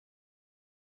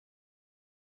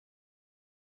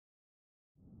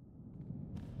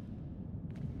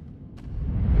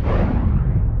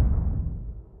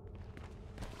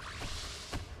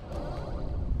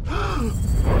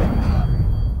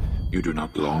You do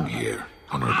not belong here,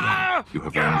 Honored One. You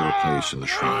have earned your place in the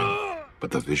shrine,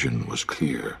 but the vision was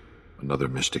clear. Another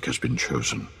mystic has been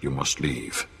chosen. You must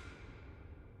leave.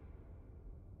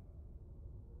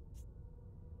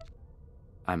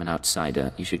 I'm an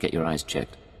outsider. You should get your eyes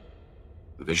checked.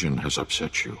 The vision has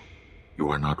upset you. You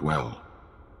are not well.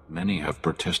 Many have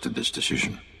protested this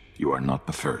decision. You are not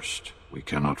the first. We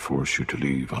cannot force you to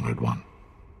leave, Honored One.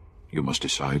 You must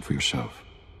decide for yourself.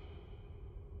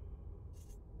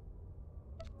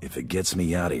 If it gets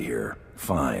me out of here,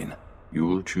 fine. You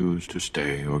will choose to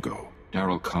stay or go.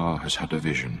 Darrell Carr has had a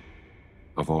vision.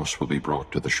 A Voss will be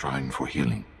brought to the shrine for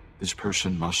healing. This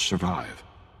person must survive.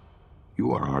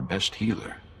 You are our best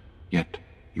healer, yet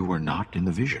you were not in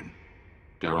the vision.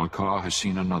 Darrell Carr has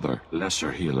seen another,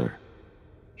 lesser healer.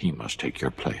 He must take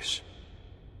your place.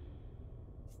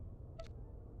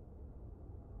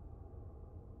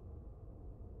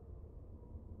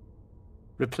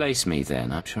 Replace me,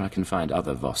 then. I'm sure I can find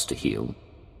other Voss to heal.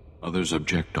 Others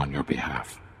object on your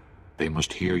behalf. They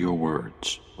must hear your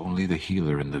words. Only the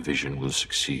healer in the vision will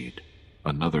succeed.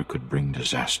 Another could bring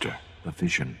disaster. The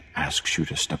vision asks you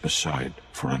to step aside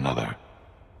for another.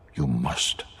 You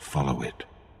must follow it.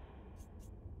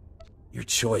 Your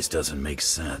choice doesn't make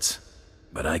sense,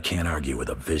 but I can't argue with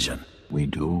a vision. We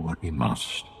do what we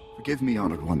must. Forgive me,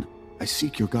 Honored One. I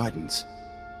seek your guidance.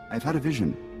 I've had a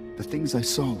vision. The things I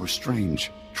saw were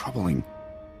strange, troubling.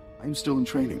 I am still in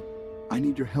training. I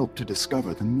need your help to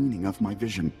discover the meaning of my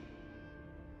vision.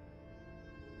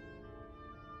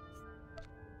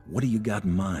 What do you got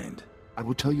in mind? I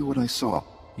will tell you what I saw.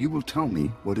 You will tell me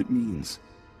what it means.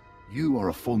 You are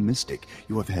a full mystic.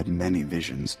 You have had many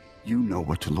visions. You know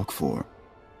what to look for.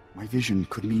 My vision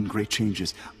could mean great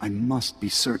changes. I must be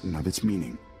certain of its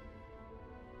meaning.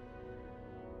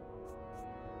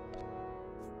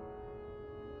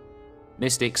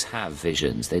 Mystics have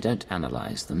visions. They don't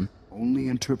analyze them. Only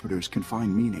interpreters can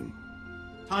find meaning.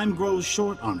 Time grows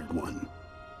short, Honored One.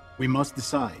 We must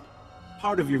decide.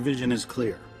 Part of your vision is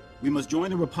clear. We must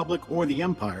join the Republic or the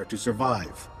Empire to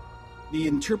survive. The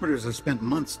interpreters have spent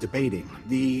months debating.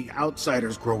 The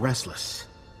outsiders grow restless.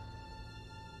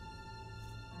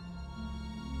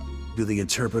 Do the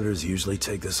interpreters usually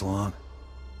take this long?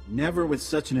 Never with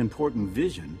such an important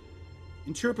vision.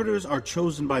 Interpreters are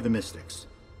chosen by the mystics.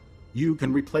 You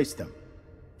can replace them.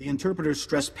 The interpreters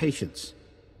stress patience.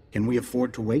 Can we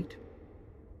afford to wait?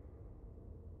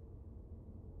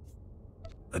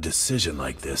 A decision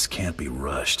like this can't be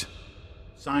rushed.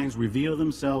 Signs reveal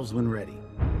themselves when ready.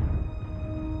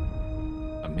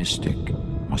 A mystic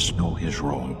must know his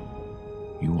role.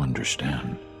 You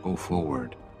understand. Go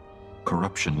forward.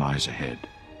 Corruption lies ahead.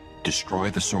 Destroy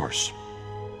the source.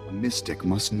 A mystic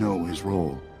must know his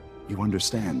role. You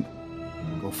understand.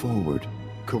 Go forward.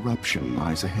 Corruption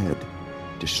lies ahead.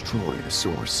 Destroy the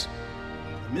source.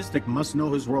 The mystic must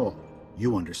know his role.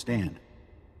 You understand.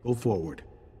 Go forward.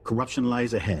 Corruption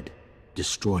lies ahead.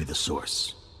 Destroy the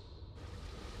source.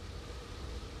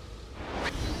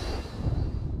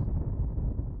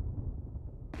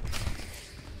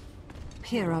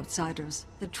 Here, outsiders,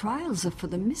 the trials are for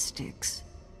the mystics.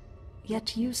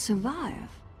 Yet you survive.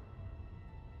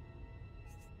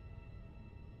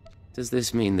 Does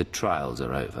this mean the trials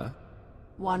are over?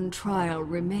 One trial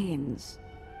remains.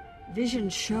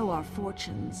 Visions show our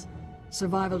fortunes.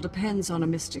 Survival depends on a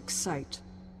mystic's sight.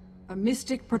 A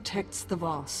mystic protects the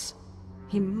Voss.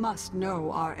 He must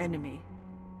know our enemy.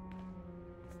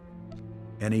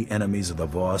 Any enemies of the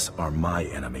Voss are my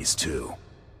enemies too.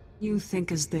 You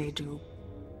think as they do.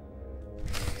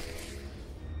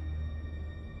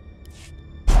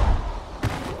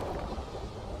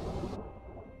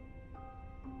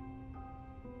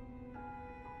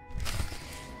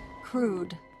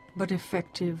 Crude, but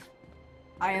effective.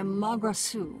 I am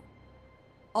Magrasu.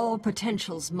 All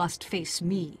potentials must face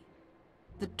me.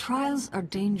 The trials are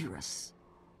dangerous.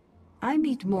 I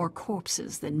meet more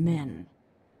corpses than men.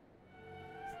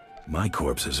 My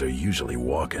corpses are usually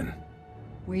walking.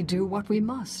 We do what we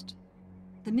must.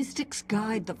 The mystics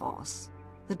guide the Voss.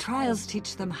 The trials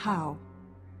teach them how.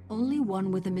 Only one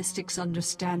with the mystic's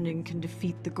understanding can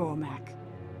defeat the Gormak.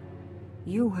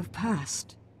 You have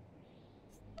passed.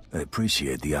 I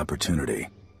appreciate the opportunity.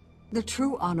 The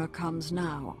true honor comes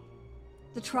now.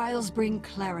 The trials bring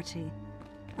clarity.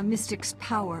 A mystic's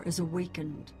power is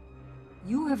awakened.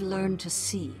 You have learned to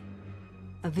see.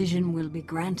 A vision will be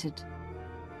granted.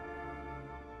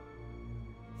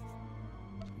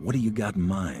 What do you got in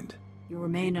mind? You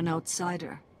remain an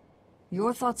outsider.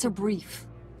 Your thoughts are brief,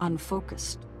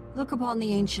 unfocused. Look upon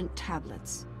the ancient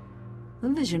tablets. The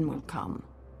vision will come.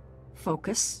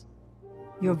 Focus.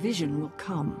 Your vision will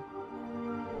come.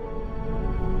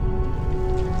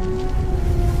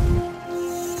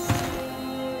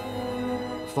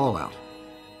 fallout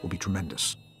will be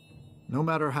tremendous. No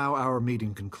matter how our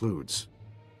meeting concludes,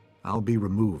 I'll be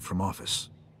removed from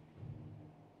office.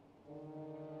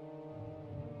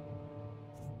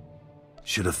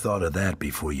 Should have thought of that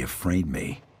before you framed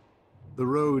me. The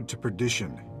road to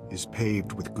perdition is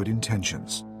paved with good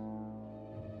intentions.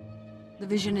 The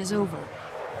vision is over.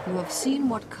 You have seen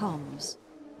what comes.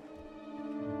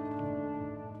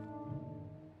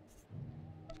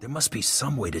 There must be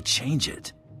some way to change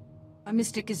it. A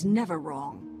mystic is never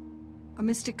wrong. A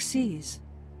mystic sees.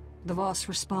 The Voss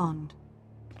respond.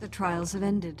 The trials have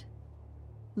ended.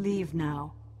 Leave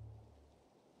now.